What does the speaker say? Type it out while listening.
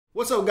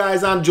What's up,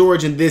 guys? I'm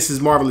George, and this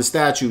is Marvelous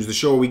Statues, the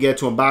show where we get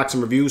to unbox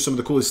and review some of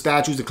the coolest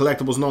statues and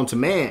collectibles known to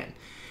man.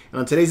 And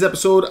on today's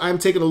episode, I'm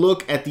taking a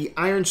look at the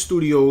Iron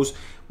Studios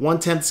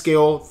 1/10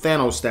 scale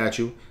Thanos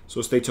statue,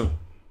 so stay tuned.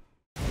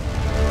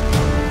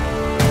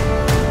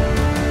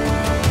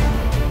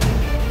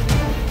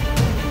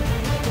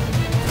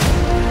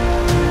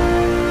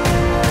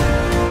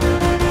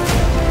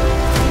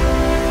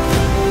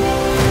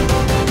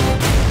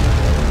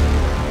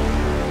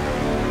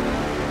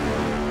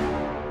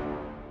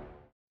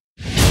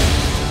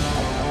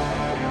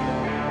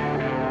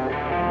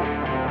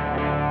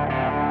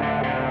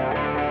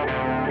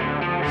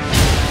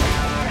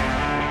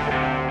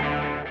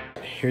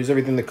 Here's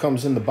everything that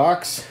comes in the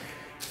box.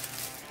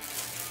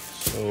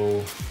 So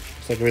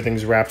looks like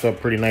everything's wrapped up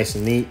pretty nice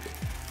and neat.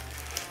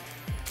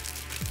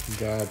 You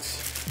got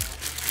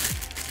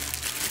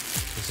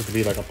this could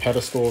be like a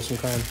pedestal of some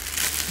kind.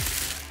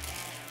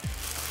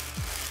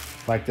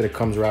 I like that it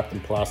comes wrapped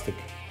in plastic.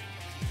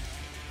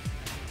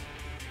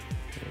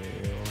 There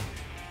you go.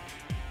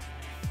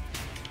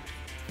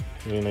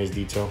 Really nice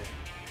detail.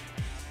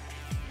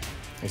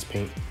 Nice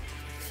paint.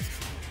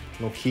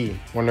 No key.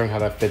 Wondering how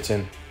that fits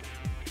in.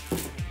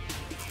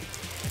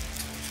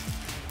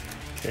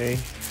 Okay,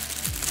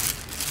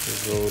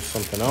 here goes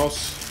something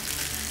else.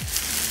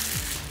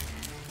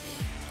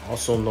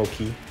 Also no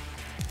key.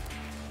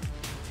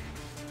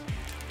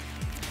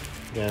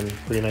 Again,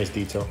 pretty nice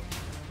detail.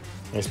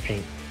 Nice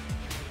paint.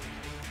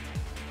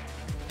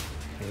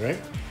 All right.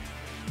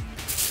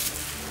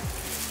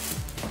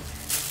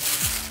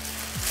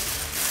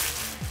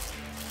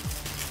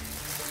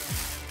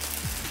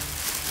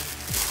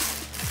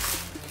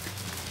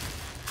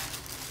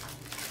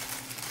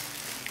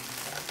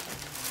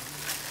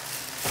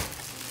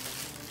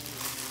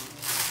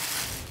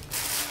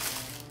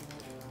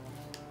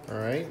 All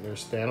right,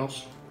 there's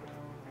Thanos.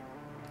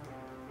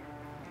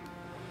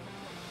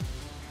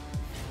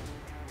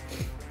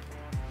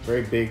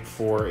 Very big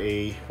for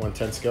a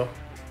 1/10 scale.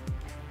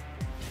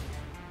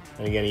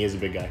 And again, he is a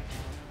big guy.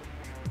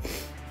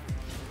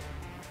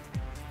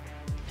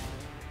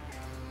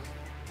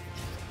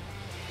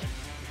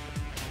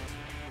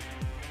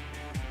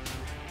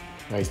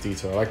 Nice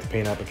detail. I like the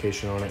paint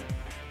application on it.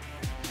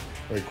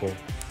 Very cool.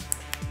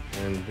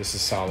 And this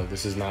is solid.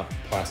 This is not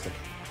plastic.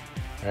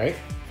 All right.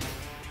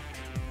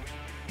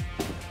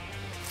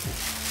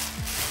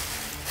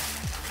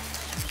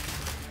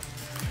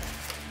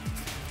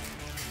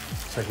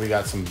 Looks like we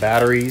got some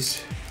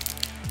batteries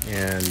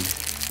and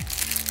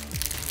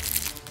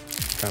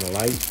kind of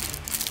light,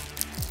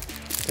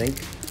 I think.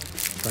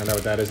 Find out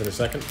what that is in a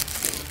second.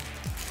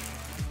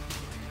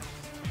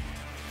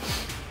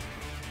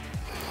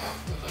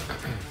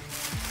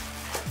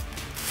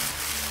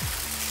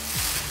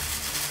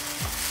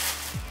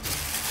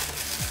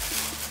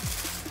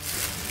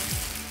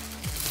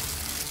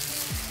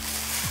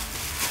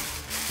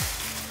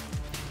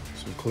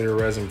 Some clear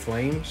resin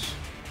flames.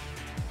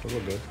 Those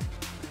look good.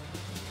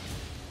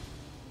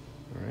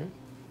 All right.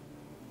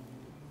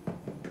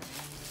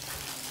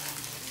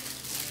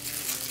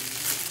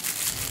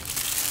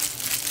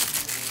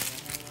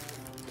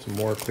 Some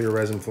more clear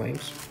resin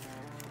flames.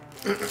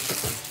 And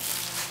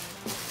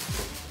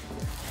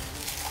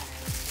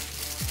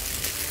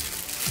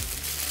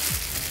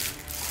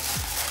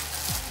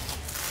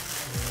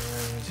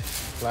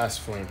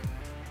last flame.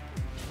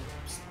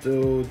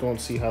 Still don't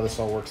see how this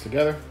all works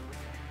together,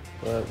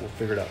 but we'll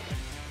figure it out.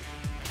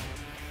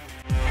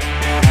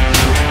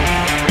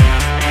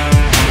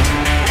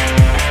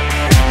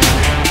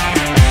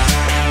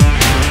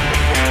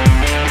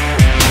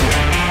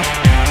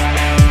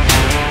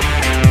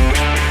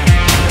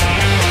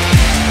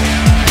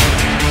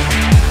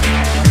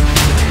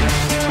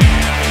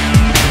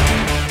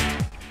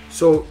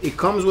 So it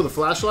comes with a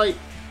flashlight.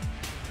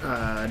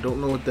 I don't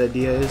know what the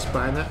idea is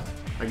behind that.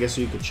 I guess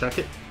you could check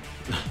it.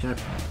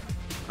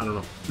 I don't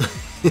know.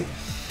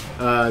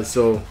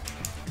 So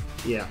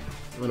yeah,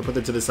 I'm gonna put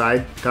that to the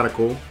side. Kind of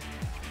cool. You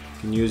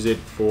can use it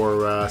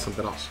for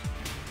something else.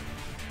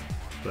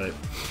 But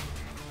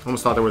I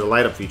almost thought there was a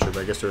light up feature,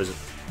 but I guess there isn't.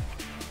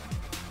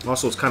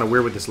 Also, it's kind of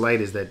weird with this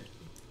light is that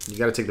you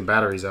got to take the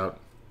batteries out.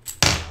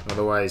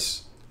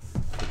 Otherwise,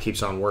 it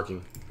keeps on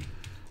working.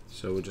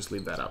 So we'll just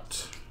leave that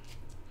out.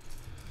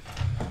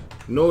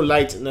 No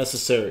light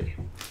necessary.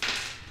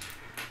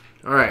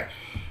 All right.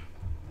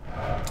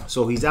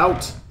 So he's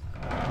out.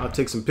 I'll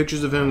take some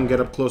pictures of him, get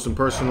up close and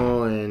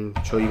personal, and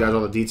show you guys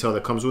all the detail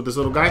that comes with this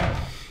little guy.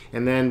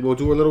 And then we'll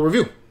do a little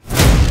review.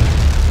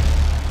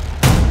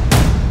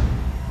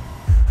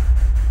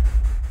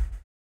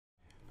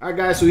 All right,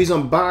 guys. So he's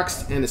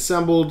unboxed and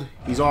assembled.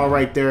 He's all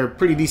right there.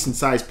 Pretty decent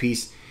sized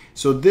piece.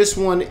 So this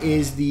one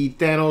is the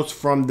Thanos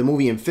from the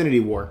movie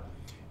Infinity War.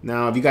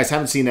 Now, if you guys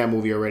haven't seen that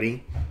movie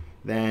already,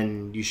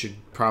 then you should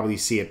probably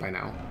see it by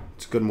now.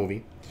 It's a good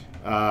movie.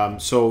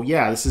 So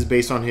yeah, this is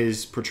based on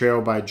his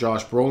portrayal by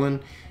Josh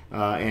Brolin,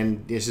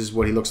 and this is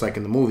what he looks like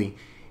in the movie.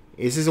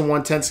 This is a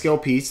 1/10 scale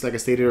piece, like I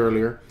stated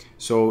earlier.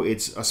 So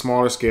it's a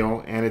smaller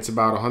scale, and it's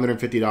about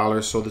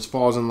 $150. So this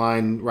falls in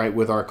line right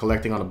with our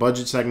collecting on a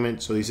budget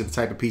segment. So these are the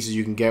type of pieces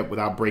you can get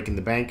without breaking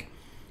the bank.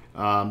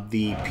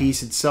 The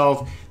piece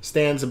itself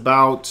stands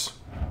about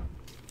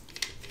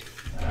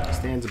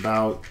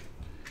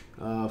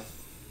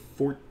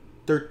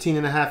 13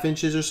 and a half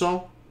inches or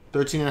so.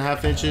 13 and a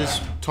half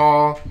inches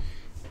tall,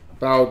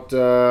 about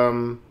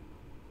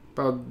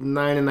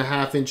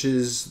 9.5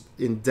 inches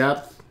in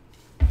depth,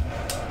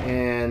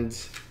 and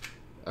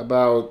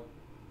about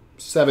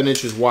 7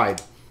 inches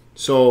wide.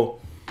 So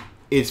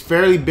it's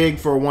fairly big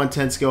for a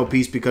 1/10 scale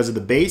piece because of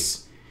the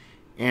base,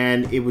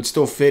 and it would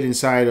still fit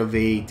inside of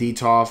a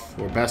DTOF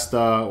or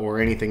Besta or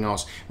anything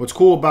else. What's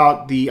cool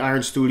about the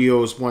Iron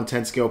Studios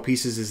 1/10 scale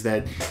pieces is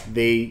that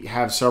they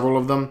have several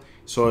of them,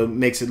 so it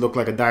makes it look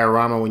like a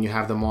diorama when you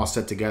have them all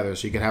set together.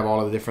 So you can have all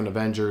of the different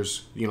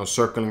Avengers, you know,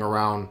 circling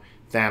around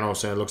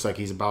Thanos, and it looks like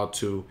he's about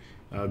to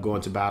go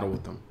into battle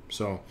with them.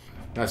 So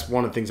that's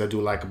one of the things I do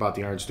like about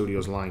the Iron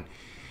Studios line.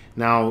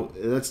 Now,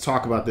 let's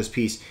talk about this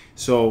piece.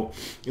 So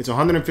it's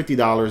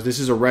 $150. This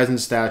is a resin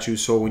statue,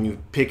 so when you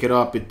pick it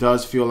up, it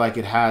does feel like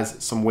it has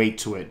some weight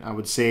to it. I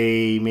would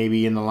say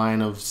maybe in the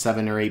line of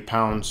 7 or 8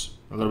 pounds,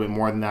 a little bit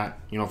more than that,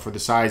 you know, for the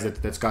size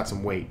that's got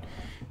some weight.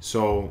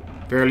 So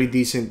fairly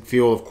decent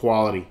feel of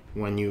quality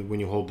when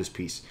you hold this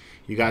piece.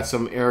 You got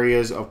some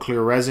areas of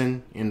clear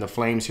resin in the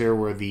flames here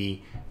where the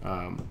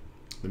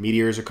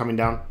meteors are coming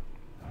down,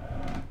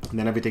 and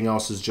then everything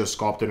else is just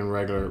sculpted in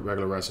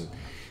regular resin.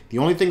 The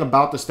only thing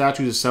about the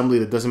statue's assembly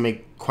that doesn't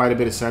make quite a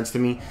bit of sense to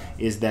me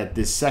is that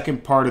this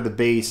second part of the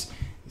base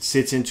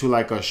sits into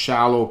like a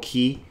shallow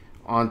key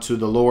onto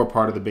the lower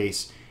part of the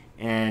base,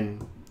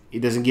 and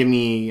it doesn't give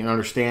me an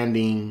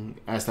understanding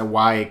as to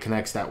why it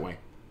connects that way.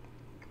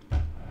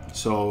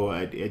 So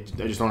I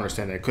just don't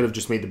understand that. I could have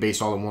just made the base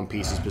all in one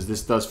piece, because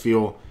this does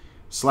feel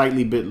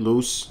slightly bit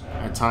loose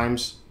at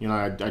times. You know,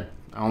 I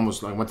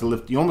almost like went to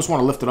lift. You almost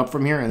want to lift it up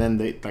from here, and then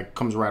it like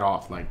comes right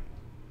off. Like,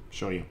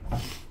 show you.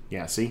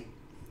 Yeah, see.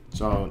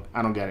 So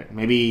I don't get it.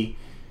 Maybe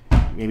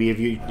if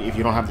you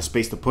don't have the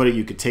space to put it,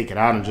 you could take it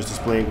out and just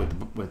display it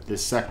with the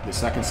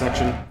second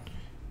section.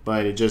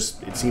 But it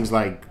seems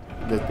like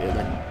that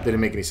didn't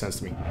make any sense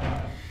to me.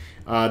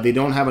 They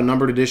don't have a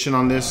numbered edition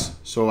on this,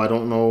 so I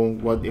don't know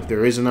if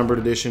there is a numbered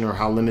edition or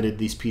how limited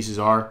these pieces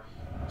are.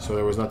 So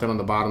there was nothing on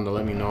the bottom to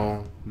let me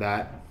know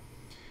that.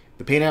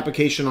 The paint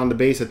application on the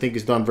base, I think,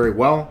 is done very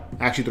well.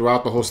 Actually,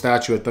 throughout the whole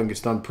statue, I think it's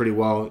done pretty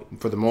well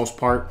for the most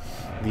part.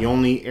 The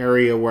only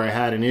area where I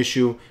had an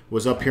issue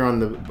was up here on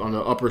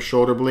the upper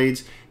shoulder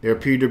blades. There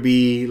appeared to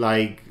be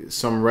like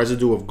some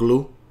residue of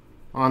glue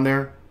on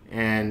there,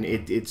 and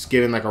it's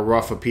giving like a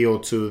rough appeal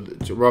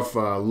rough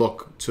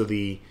look to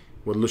the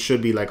what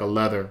should be like a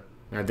leather.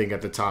 I think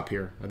at the top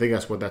here. I think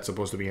that's what that's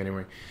supposed to be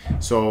anyway.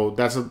 So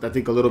that's I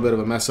think a little bit of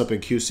a mess up in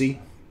QC.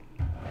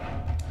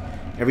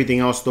 Everything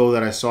else though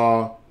that I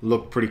saw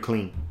looked pretty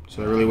clean,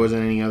 so there really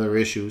wasn't any other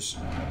issues.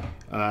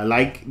 I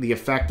like the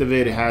effect of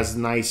it. It has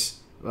nice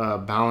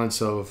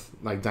balance of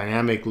like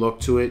dynamic look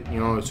to it,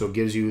 you know, so it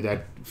gives you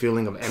that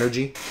feeling of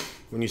energy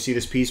when you see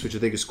this piece, which I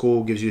think is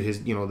cool. It gives you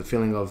his, you know, the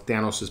feeling of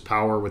Thanos's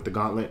power with the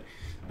gauntlet,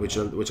 which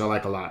I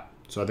like a lot.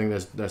 So I think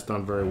that's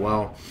done very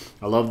well.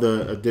 I love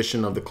the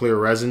addition of the clear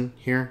resin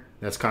here.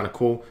 That's kind of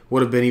cool.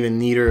 Would have been even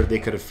neater if they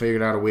could have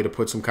figured out a way to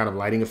put some kind of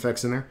lighting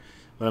effects in there.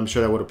 But I'm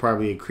sure that would have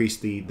probably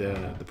increased the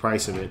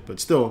price of it. But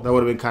still, that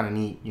would have been kind of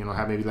neat. You know,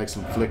 have maybe like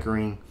some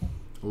flickering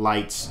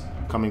lights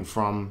coming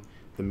from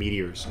the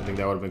meteors. I think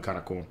that would have been kind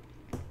of cool.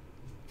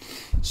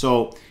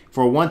 So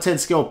for a 1/10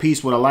 scale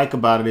piece, what I like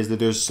about it is that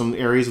there's some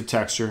areas of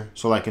texture.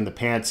 So like in the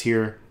pants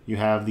here, you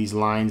have these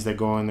lines that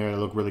go in there that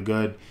look really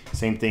good.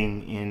 Same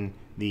thing in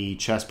the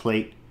chest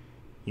plate,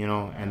 you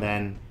know, and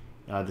then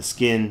the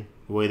skin.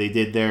 The way they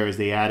did there is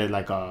they added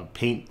like a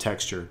paint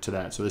texture to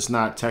that. So it's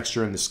not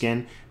texture in the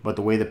skin, but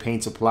the way the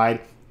paint's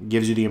applied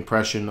gives you the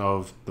impression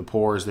of the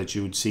pores that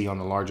you would see on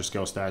the larger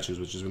scale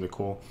statues, which is really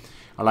cool.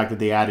 I like that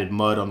they added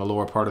mud on the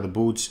lower part of the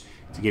boots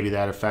to give you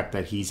that effect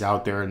that he's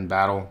out there in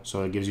battle.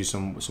 So it gives you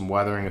some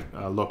weathering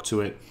look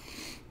to it.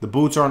 The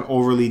boots aren't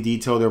overly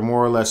detailed. They're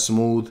more or less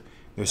smooth.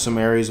 There's some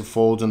areas of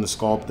folds in the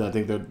sculpt that I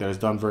think that is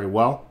done very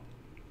well.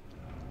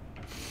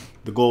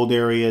 The gold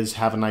areas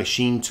have a nice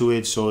sheen to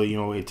it, so you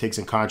know it takes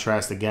in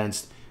contrast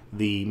against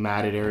the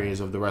matted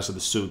areas of the rest of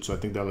the suit. So I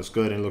think that looks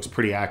good, and it looks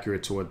pretty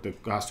accurate to what the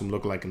costume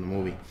looked like in the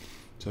movie.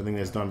 So I think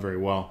that's done very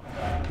well.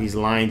 These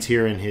lines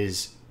here in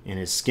his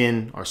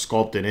skin are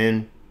sculpted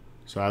in,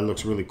 so that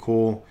looks really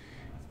cool.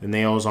 The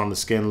nails on the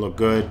skin look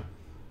good.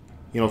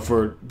 You know,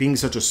 for being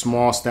such a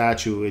small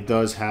statue, it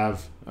does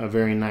have a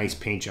very nice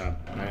paint job.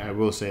 I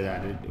will say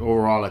that.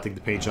 Overall, I think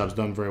the paint job's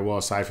done very well,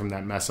 aside from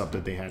that mess up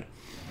that they had.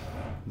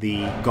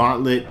 The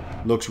gauntlet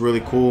looks really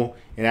cool.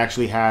 It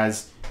actually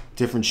has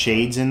different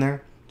shades in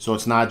there, so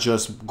it's not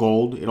just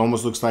gold. It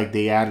almost looks like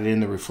they added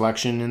in the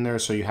reflection in there,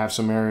 so you have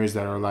some areas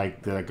that are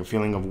like a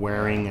feeling of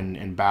wearing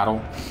and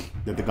battle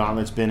that the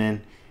gauntlet's been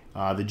in.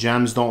 The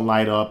gems don't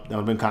light up. That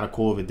would have been kind of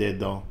cool if it did,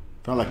 though.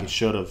 Felt like it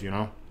should have, you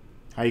know.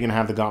 How are you going to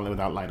have the gauntlet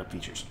without light up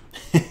features?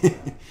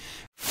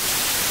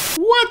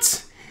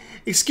 What?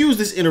 Excuse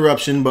this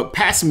interruption, but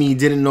past me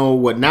didn't know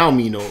what now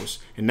me knows.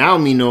 And now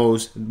me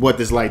knows what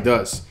this light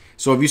does.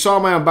 So if you saw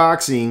my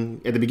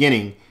unboxing at the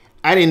beginning,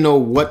 I didn't know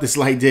what this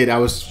light did. I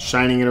was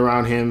shining it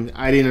around him.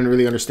 I didn't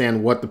really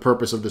understand what the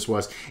purpose of this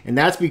was. And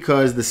that's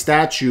because the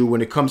statue,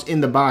 when it comes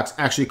in the box,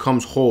 actually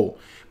comes whole.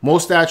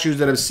 Most statues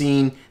that I've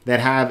seen that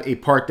have a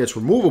part that's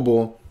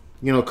removable,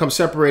 you know, come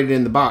separated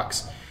in the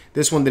box.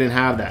 This one didn't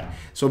have that.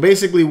 So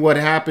basically what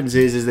happens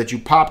is that you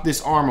pop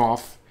this arm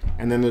off,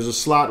 and then there's a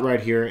slot right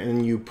here,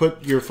 and you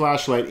put your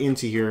flashlight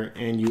into here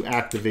and you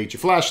activate your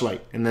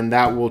flashlight, and then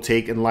that will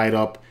take and light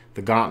up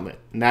the gauntlet.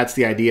 And that's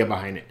the idea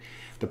behind it.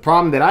 The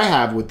problem that I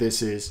have with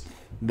this is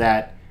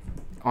that,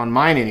 on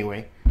mine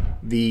anyway,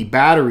 the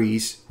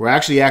batteries were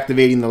actually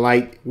activating the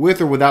light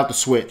with or without the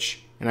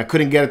switch, and I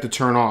couldn't get it to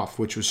turn off,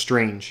 which was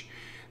strange.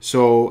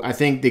 So I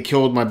think they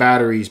killed my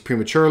batteries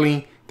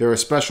prematurely. They're a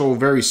special,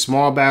 very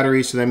small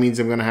battery, so that means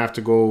I'm gonna have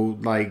to go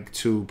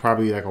to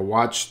probably like a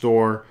watch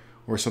store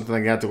or something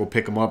like that to go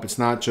pick them up. It's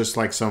not just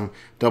like some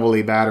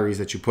AA batteries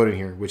that you put in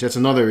here, which that's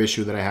another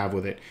issue that I have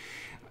with it.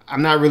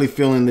 I'm not really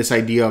feeling this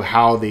idea of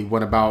how they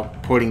went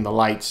about putting the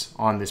lights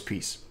on this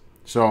piece.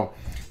 So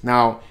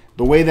now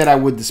the way that I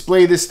would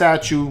display this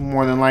statue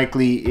more than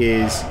likely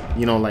is,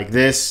 you know, like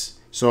this.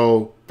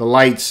 So the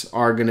lights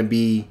are going to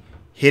be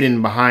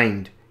hidden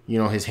behind, you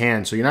know, his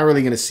hand. So you're not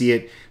really going to see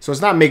it. So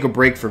it's not make or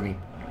break for me.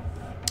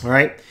 All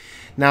right.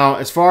 Now,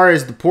 as far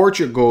as the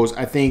portrait goes,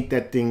 I think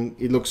that thing,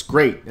 it looks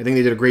great. I think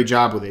they did a great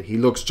job with it. He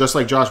looks just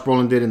like Josh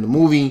Brolin did in the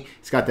movie.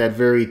 He's got that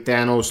very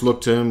Thanos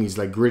look to him. He's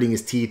like gritting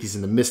his teeth. He's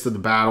in the midst of the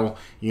battle.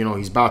 You know,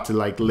 he's about to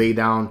like lay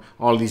down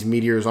all these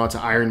meteors onto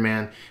Iron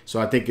Man.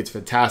 So I think it's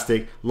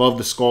fantastic. Love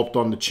the sculpt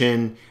on the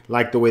chin.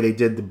 Like the way they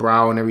did the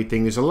brow and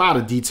everything. There's a lot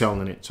of detail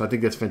in it. So I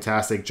think that's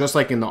fantastic. Just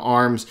like in the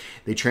arms,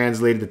 they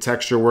translated the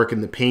texture work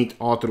and the paint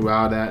all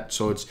throughout that.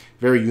 So it's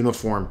very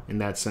uniform in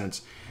that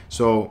sense.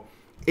 So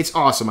it's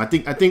awesome. I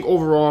think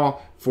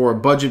overall, for a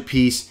budget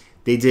piece,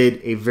 they did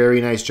a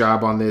very nice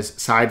job on this,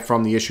 aside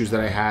from the issues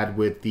that I had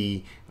with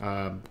the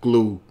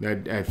glue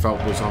that I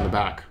felt was on the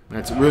back.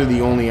 That's really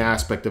the only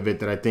aspect of it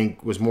that I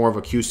think was more of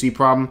a QC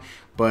problem,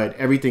 but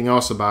everything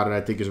else about it I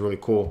think is really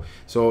cool.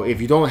 So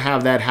if you don't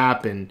have that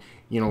happen,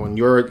 you know, in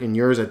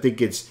yours, I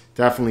think it's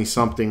definitely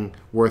something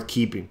worth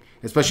keeping,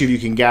 especially if you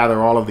can gather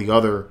all of the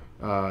other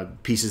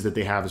pieces that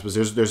they have,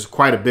 because there's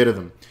quite a bit of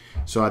them.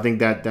 So I think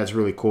that's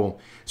really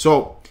cool.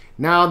 So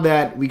now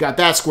that we got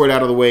that squared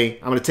out of the way,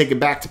 I'm going to take it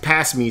back to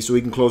past me so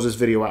we can close this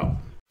video out.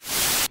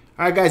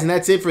 Alright guys, and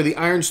that's it for the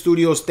Iron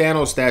Studios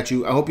Thanos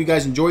statue. I hope you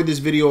guys enjoyed this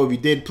video. If you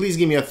did, please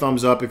give me a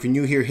thumbs up. If you're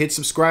new here, hit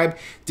subscribe.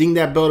 Ding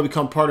that bell to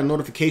become part of the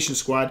notification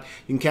squad.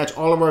 You can catch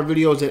all of our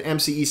videos at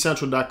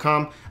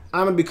mcecentral.com.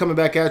 I'm going to be coming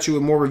back at you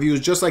with more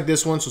reviews just like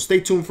this one, so stay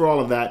tuned for all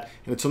of that.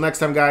 And until next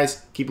time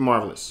guys, keep it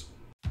marvelous.